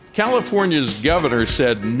California's governor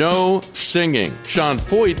said no singing. Sean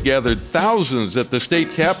Foyt gathered thousands at the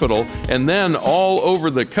state capitol and then all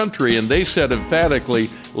over the country, and they said emphatically,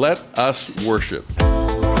 "Let us worship."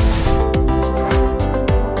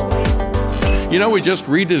 You know, we just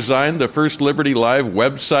redesigned the First Liberty Live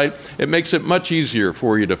website. It makes it much easier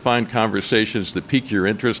for you to find conversations that pique your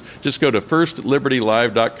interest. Just go to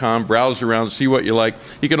firstlibertylive.com, browse around, see what you like.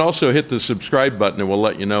 You can also hit the subscribe button, and we'll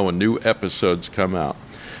let you know when new episodes come out.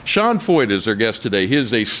 Sean Foyt is our guest today. He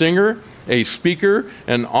is a singer, a speaker,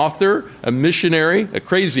 an author, a missionary, a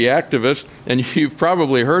crazy activist, and you've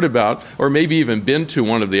probably heard about or maybe even been to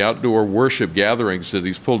one of the outdoor worship gatherings that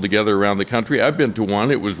he's pulled together around the country. I've been to one.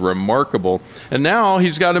 It was remarkable. And now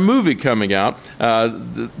he's got a movie coming out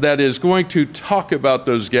that is going to talk about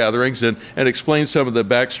those gatherings and explain some of the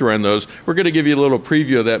backstory on those. We're going to give you a little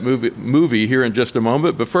preview of that movie here in just a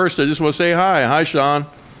moment. But first, I just want to say hi. Hi, Sean.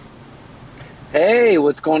 Hey,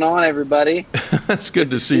 what's going on, everybody? It's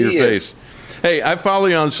good to see your face. Hey, I follow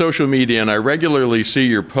you on social media, and I regularly see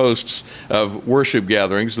your posts of worship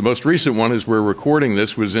gatherings. The most recent one, as we're recording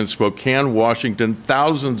this, was in Spokane, Washington.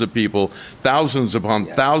 Thousands of people, thousands upon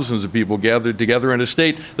thousands of people gathered together in a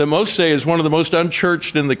state that most say is one of the most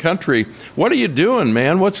unchurched in the country. What are you doing,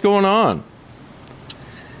 man? What's going on?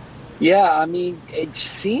 Yeah, I mean, it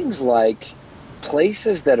seems like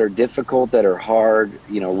places that are difficult, that are hard,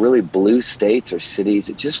 really blue states or cities,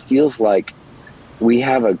 it just feels like we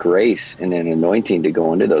have a grace and an anointing to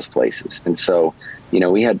go into those places. And so,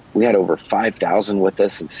 we had over 5,000 with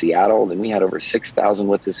us in Seattle, and we had over 6,000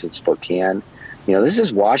 with us in Spokane. This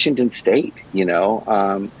is Washington State,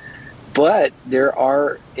 but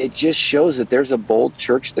it just shows that there's a bold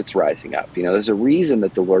church that's rising up. There's a reason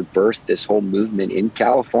that the Lord birthed this whole movement in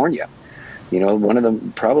California. One of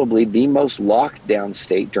them, probably the most locked down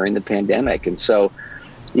state during the pandemic. And so,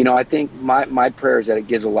 I think my prayer is that it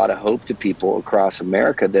gives a lot of hope to people across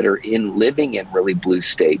America that are living in really blue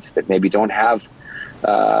states that maybe don't have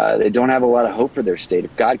a lot of hope for their state.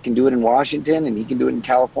 If God can do it in Washington and he can do it in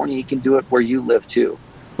California, he can do it where you live too.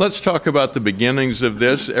 Let's talk about the beginnings of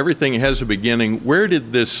this. Everything has a beginning. Where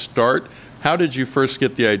did this start? How did you first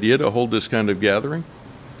get the idea to hold this kind of gathering?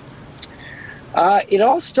 It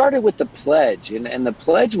all started with the pledge, and the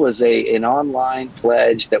pledge was an online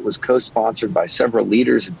pledge that was co-sponsored by several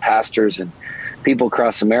leaders and pastors and people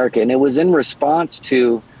across America, and it was in response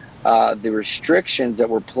to the restrictions that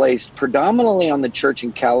were placed predominantly on the church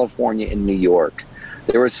in California and New York.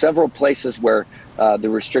 There were several places where the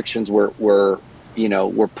restrictions were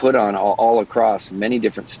put on all across many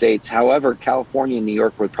different states. However, California and New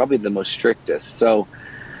York were probably the most strictest. So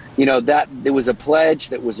that there was a pledge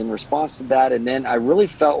that was in response to that. And then I really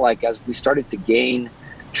felt like as we started to gain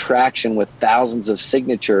traction with thousands of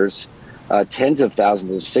signatures, tens of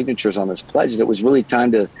thousands of signatures on this pledge, that it was really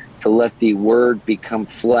time to let the word become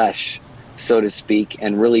flesh, so to speak,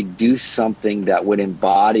 and really do something that would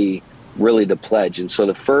embody really the pledge. And so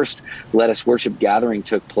the first Let Us Worship gathering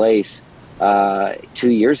took place 2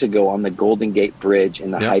 years ago on the Golden Gate Bridge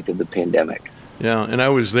in the height of the pandemic. Yeah, and I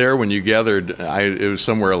was there when you gathered. It was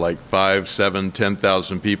somewhere like 5, 7,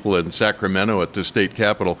 10,000 people in Sacramento at the state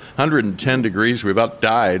capitol. 110 degrees. We about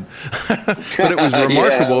died. But it was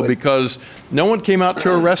remarkable because no one came out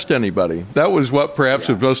to arrest anybody. That was what perhaps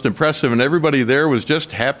was most impressive. And everybody there was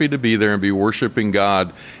just happy to be there and be worshiping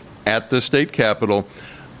God at the state capitol,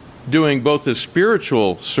 doing both a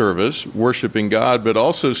spiritual service, worshiping God, but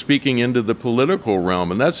also speaking into the political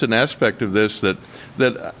realm. And that's an aspect of this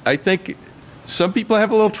that I think some people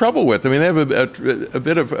have a little trouble with. I mean, they have a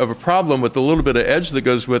bit of a problem with the little bit of edge that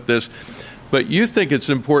goes with this. But you think it's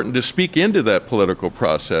important to speak into that political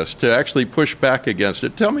process, to actually push back against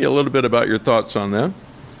it. Tell me a little bit about your thoughts on that.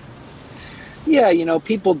 Yeah,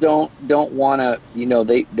 people don't want to,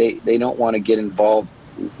 they don't want to get involved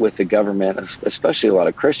with the government, especially a lot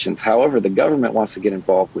of Christians. However, the government wants to get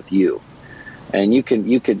involved with you. And you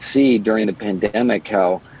could see during the pandemic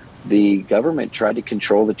how the government tried to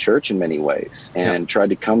control the church in many ways and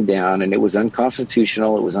tried to come down, and it was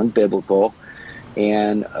unconstitutional, it was unbiblical,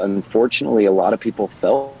 and unfortunately a lot of people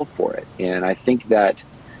fell for it. And I think that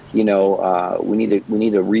we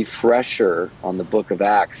need a refresher on the book of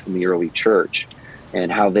Acts in the early church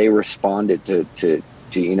and how they responded to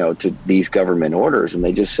these government orders. And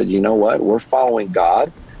they just said, you know what, we're following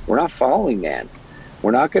God, we're not following man. We're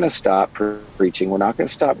not going to stop preaching. We're not going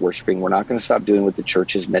to stop worshiping. We're not going to stop doing what the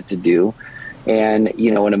church is meant to do. And,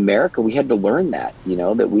 in America, we had to learn that,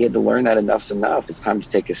 that we had to learn that enough's enough. It's time to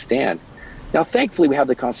take a stand. Now, thankfully, we have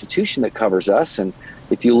the Constitution that covers us. And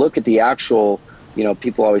if you look at the actual,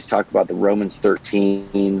 people always talk about the Romans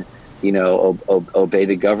 13 obey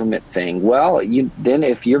the government thing. Well, then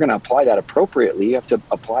if you're going to apply that appropriately, you have to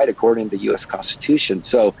apply it according to the U.S. Constitution.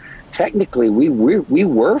 So technically, we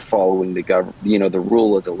were following the the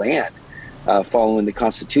rule of the land, following the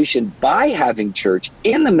Constitution by having church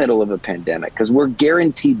in the middle of a pandemic, because we're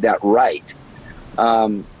guaranteed that right.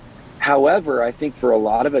 However, I think for a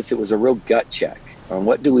lot of us, it was a real gut check on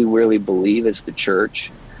what do we really believe as the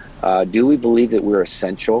church. Do we believe that we're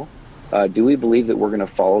essential? Do we believe that we're going to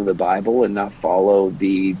follow the Bible and not follow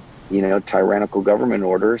the, tyrannical government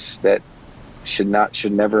orders that should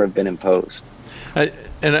never have been imposed?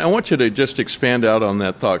 And I want you to just expand out on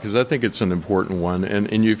that thought, because I think it's an important one.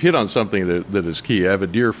 And you've hit on something that is key. I have a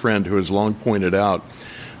dear friend who has long pointed out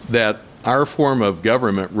that our form of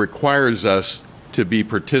government requires us to be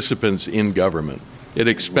participants in government. It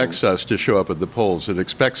expects us to show up at the polls. It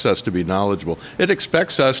expects us to be knowledgeable. It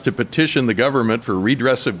expects us to petition the government for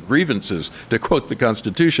redress of grievances, to quote the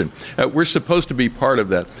Constitution. We're supposed to be part of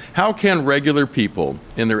that. How can regular people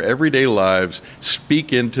in their everyday lives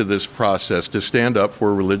speak into this process to stand up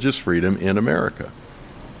for religious freedom in America?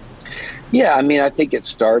 Yeah, I think it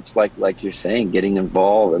starts like you're saying, getting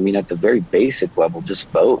involved. At the very basic level, just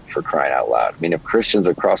vote, for crying out loud. If Christians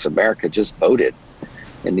across America just voted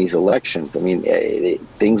in these elections,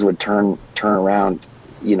 things would turn around,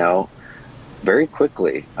 very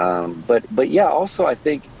quickly. But yeah, also I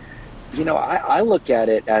think, I look at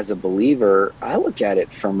it as a believer. I look at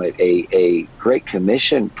it from a Great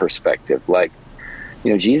Commission perspective. Like,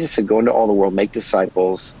 Jesus said, go into all the world, make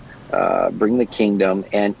disciples, bring the kingdom.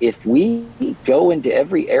 And if we go into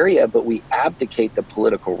every area, but we abdicate the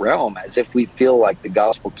political realm as if we feel like the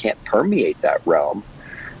gospel can't permeate that realm,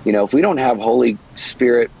 if we don't have Holy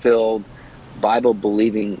Spirit-filled,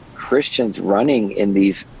 Bible-believing Christians running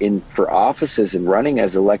for offices and running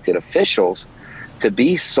as elected officials to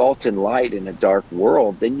be salt and light in a dark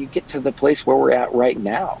world, then you get to the place where we're at right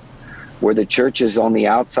now, where the church is on the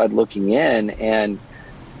outside looking in. And,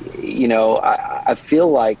 I feel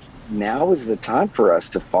like now is the time for us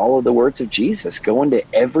to follow the words of Jesus, go into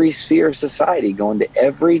every sphere of society, go into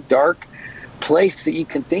every dark place that you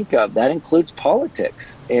can think of. That includes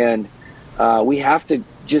politics. And we have to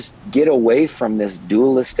just get away from this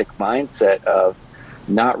dualistic mindset of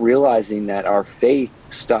not realizing that our faith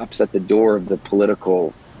stops at the door of the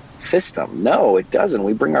political system. No, it doesn't.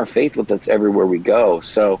 We bring our faith with us everywhere we go.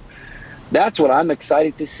 So that's what I'm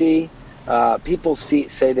excited to see. People say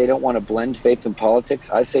they don't want to blend faith and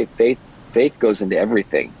politics. I say faith goes into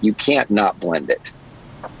everything. You can't not blend it.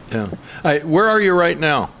 Yeah. Where are you right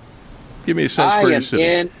now? Give me a sense where you're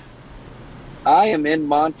sitting. I am in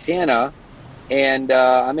Montana, and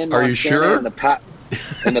I'm in Montana. Are you sure? And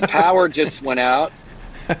the power just went out.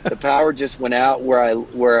 The power just went out where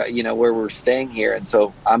we're staying here, and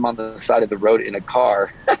so I'm on the side of the road in a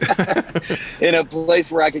car, in a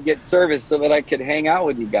place where I could get service so that I could hang out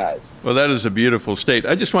with you guys. Well, that is a beautiful state.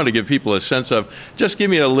 I just want to give people a sense of, just give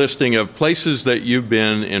me a listing of places that you've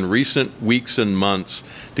been in recent weeks and months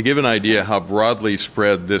to give an idea how broadly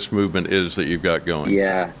spread this movement is that you've got going.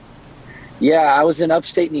 Yeah, I was in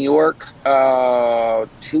upstate New York 2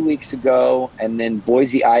 weeks ago, and then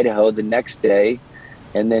Boise, Idaho the next day,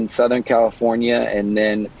 and then Southern California, and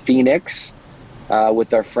then Phoenix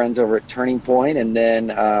with our friends over at Turning Point, and then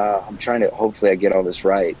hopefully I get all this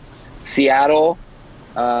right, Seattle.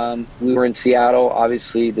 We were in Seattle,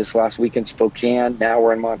 obviously, this last week in Spokane. Now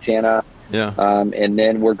we're in Montana. Yeah. And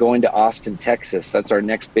then we're going to Austin, Texas. That's our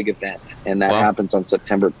next big event, and that happens on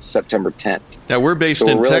September 10th. Now, we're based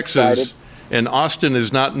in Texas, excited. And Austin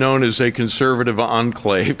is not known as a conservative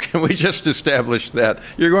enclave. Can we just establish that?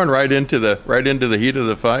 You're going right into the heat of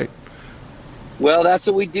the fight. Well, that's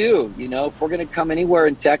what we do. If we're going to come anywhere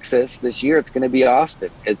in Texas this year, it's going to be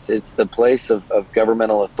Austin. It's the place of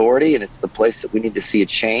governmental authority, and it's the place that we need to see a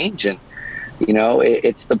change. And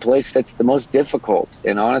it's the place that's the most difficult.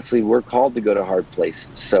 And honestly, we're called to go to hard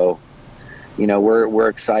places. So, we're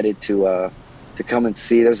excited to come and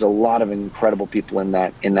see. There's a lot of incredible people in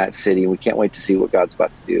that city. We can't wait to see what God's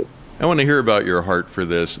about to do. I want to hear about your heart for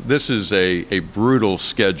this. This is a brutal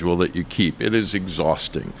schedule that you keep. It is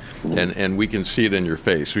exhausting, and we can see it in your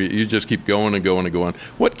face. You just keep going and going and going.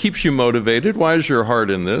 What keeps you motivated? Why is your heart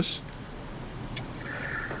in this?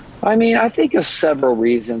 I think of several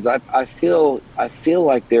reasons. I feel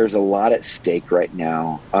like there's a lot at stake right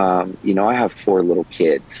now. I have 4 little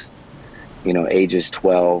kids, ages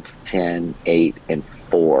 12, 10, 8, and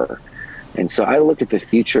 4. And so I look at the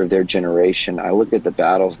future of their generation. I look at the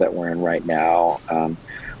battles that we're in right now.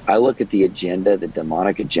 I look at the agenda, the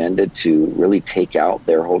demonic agenda to really take out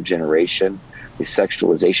their whole generation, the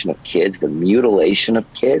sexualization of kids, the mutilation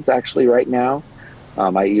of kids actually right now.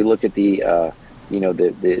 You look at the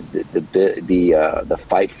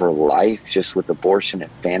fight for life, just with abortion,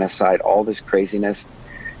 infanticide, all this craziness.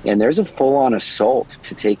 And there's a full-on assault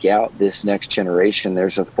to take out this next generation.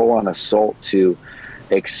 There's a full-on assault to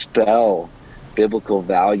expel biblical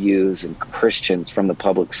values and Christians from the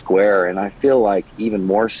public square. And I feel like even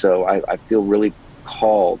more so, I feel really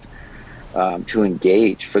called to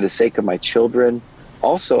engage for the sake of my children.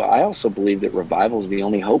 Also, I also believe that revival is the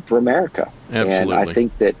only hope for America. Absolutely. And I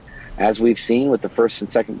think that as we've seen with the first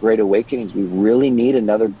and second Great Awakenings, we really need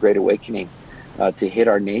another Great Awakening to hit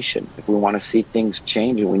our nation if we want to see things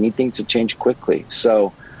change, and we need things to change quickly.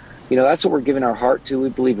 So, that's what we're giving our heart to. We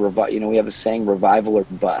believe, we have a saying, revival or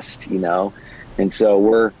bust, and so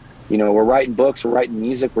we're writing books, we're writing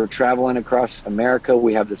music, we're traveling across America.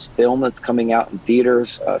 We have this film that's coming out in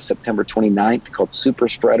theaters September 29th called Super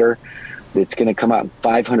Spreader. It's going to come out in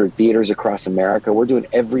 500 theaters across America. We're doing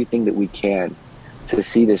everything that we can to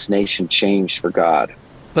see this nation changed for God.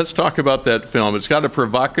 Let's talk about that film. It's got a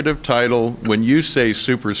provocative title. When you say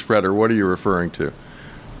Super Spreader, what are you referring to?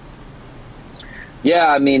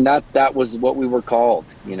 Yeah, I mean, that was what we were called.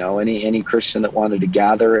 Any Christian that wanted to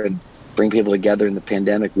gather and bring people together in the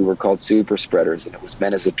pandemic, we were called super spreaders, and it was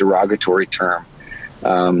meant as a derogatory term,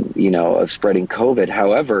 of spreading COVID.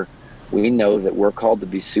 However, we know that we're called to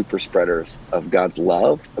be super spreaders of God's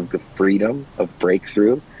love, of the freedom, of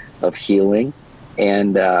breakthrough, of healing.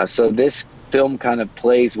 And so this film kind of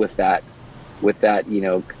plays with that,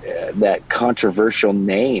 that controversial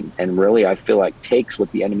name, and really, I feel like, takes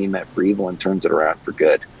what the enemy meant for evil and turns it around for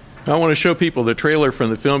good. I want to show people the trailer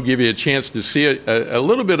from the film, give you a chance to see it, a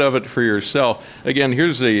little bit of it for yourself. Again,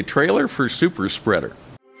 here's a trailer for Super Spreader.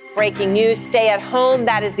 Breaking news, stay at home.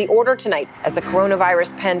 That is the order tonight as the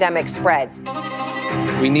coronavirus pandemic spreads.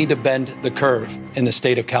 We need to bend the curve in the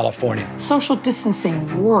state of California. Social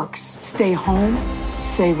distancing works. Stay home,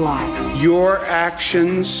 save lives. Your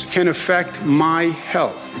actions can affect my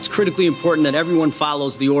health. It's critically important that everyone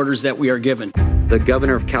follows the orders that we are given. The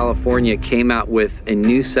governor of California came out with a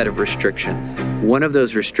new set of restrictions. One of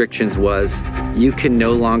those restrictions was you can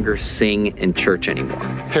no longer sing in church anymore.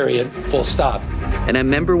 Period. Full stop. And I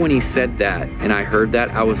remember when he said that and I heard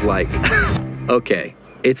that, I was like, okay,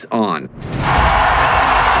 it's on.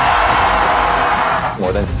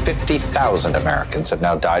 More than 50,000 Americans have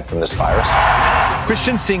now died from this virus.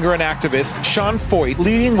 Christian singer and activist Sean Foyt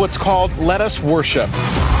leading what's called Let Us Worship.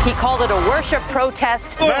 He called it a worship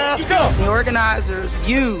protest. The organizers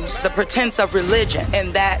used the pretense of religion,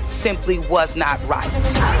 and that simply was not right.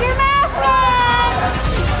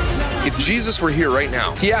 If Jesus were here right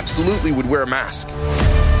now, he absolutely would wear a mask.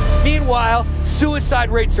 Meanwhile, suicide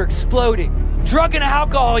rates are exploding. Drug and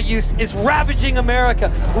alcohol use is ravaging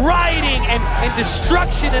America. Rioting and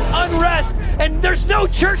destruction and unrest. And there's no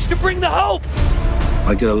church to bring the hope.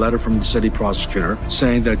 I get a letter from the city prosecutor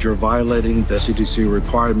saying that you're violating the CDC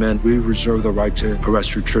requirement. We reserve the right to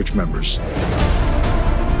arrest your church members.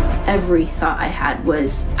 Every thought I had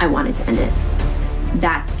was, I wanted to end it.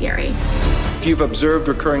 That's scary. If you've observed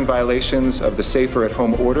recurring violations of the Safer at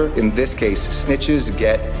Home order, in this case, snitches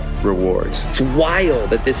get rewards. It's wild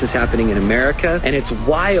that this is happening in America, and it's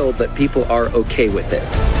wild that people are okay with it.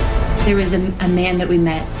 There was a man that we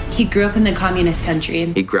met. He grew up in the communist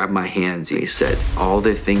country. He grabbed my hands and he said, all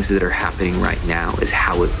the things that are happening right now is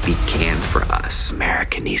how it began for us.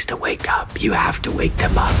 America needs to wake up. You have to wake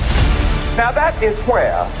them up. Now that is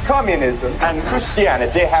where communism and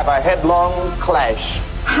Christianity have a headlong clash.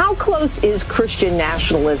 How close is Christian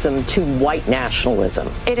nationalism to white nationalism?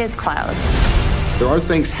 It is close. There are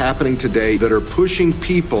things happening today that are pushing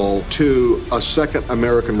people to a second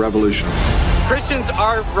American Revolution. Christians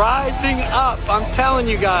are rising up, I'm telling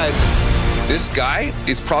you guys. This guy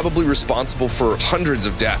is probably responsible for hundreds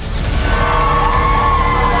of deaths.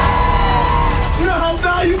 You know how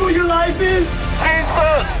valuable your life is?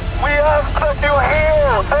 Jesus, we ask that you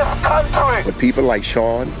heal this country. What people like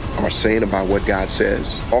Sean are saying about what God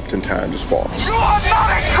says oftentimes is false. You are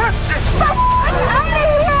not a Christian.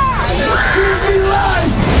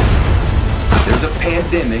 There's a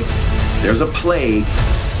pandemic, there's a plague,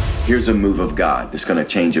 here's a move of God that's going to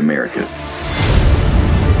change America.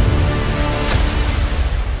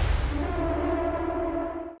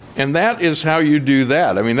 And that is how you do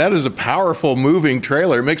that. I mean, that is a powerful, moving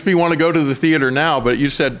trailer. It makes me want to go to the theater now, but you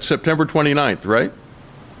said September 29th, right?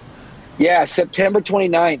 Yeah, September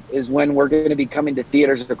 29th is when we're going to be coming to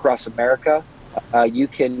theaters across America. You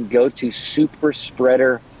can go to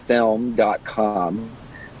superspreaderfilm.com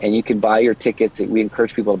and you can buy your tickets. We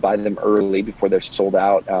encourage people to buy them early before they're sold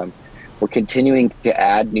out. We're continuing to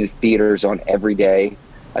add new theaters on every day.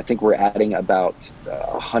 I think we're adding about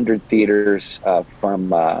 100 theaters from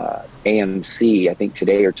AMC, I think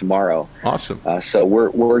today or tomorrow. Awesome. So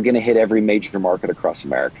we're going to hit every major market across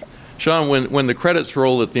America. Sean, when the credits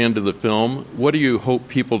roll at the end of the film, what do you hope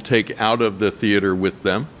people take out of the theater with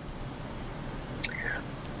them?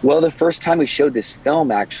 Well, the first time we showed this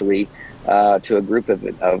film, actually, to a group of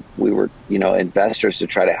investors to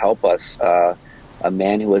try to help us, a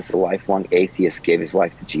man who was a lifelong atheist gave his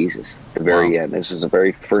life to Jesus at the very end. This was the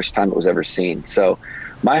very first time it was ever seen. So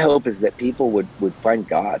my hope is that people would find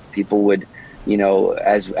God. People would,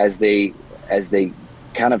 as they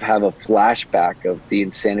kind of have a flashback of the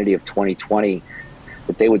insanity of 2020,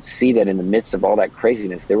 that they would see that in the midst of all that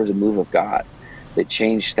craziness, there was a move of God that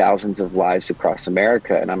changed thousands of lives across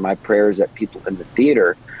America. And my prayer is that people in the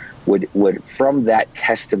theater would from that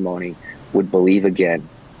testimony, would believe again,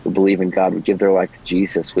 would believe in God, would give their life to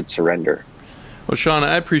Jesus, would surrender. Well, Sean,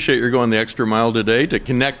 I appreciate your going the extra mile today to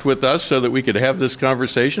connect with us so that we could have this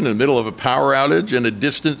conversation in the middle of a power outage in a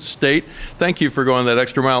distant state. Thank you for going that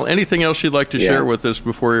extra mile. Anything else you'd like to share with us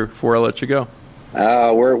before I let you go?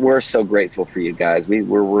 We're so grateful for you guys. We're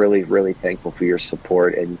really, really thankful for your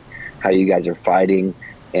support and how you guys are fighting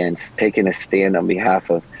and taking a stand on behalf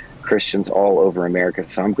of Christians all over America.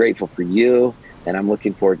 So I'm grateful for you. And I'm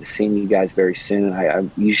looking forward to seeing you guys very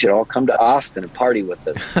soon. You should all come to Austin and party with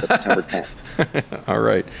us September 10th. All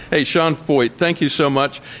right. Hey, Sean Feucht, thank you so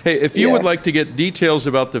much. Hey, if you would like to get details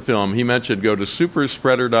about the film, he mentioned go to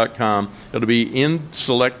superspreader.com. It'll be in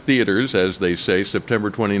select theaters, as they say, September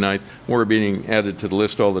 29th. More are being added to the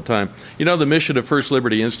list all the time. You know, the mission of First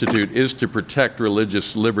Liberty Institute is to protect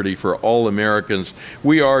religious liberty for all Americans.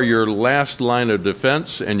 We are your last line of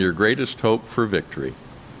defense and your greatest hope for victory.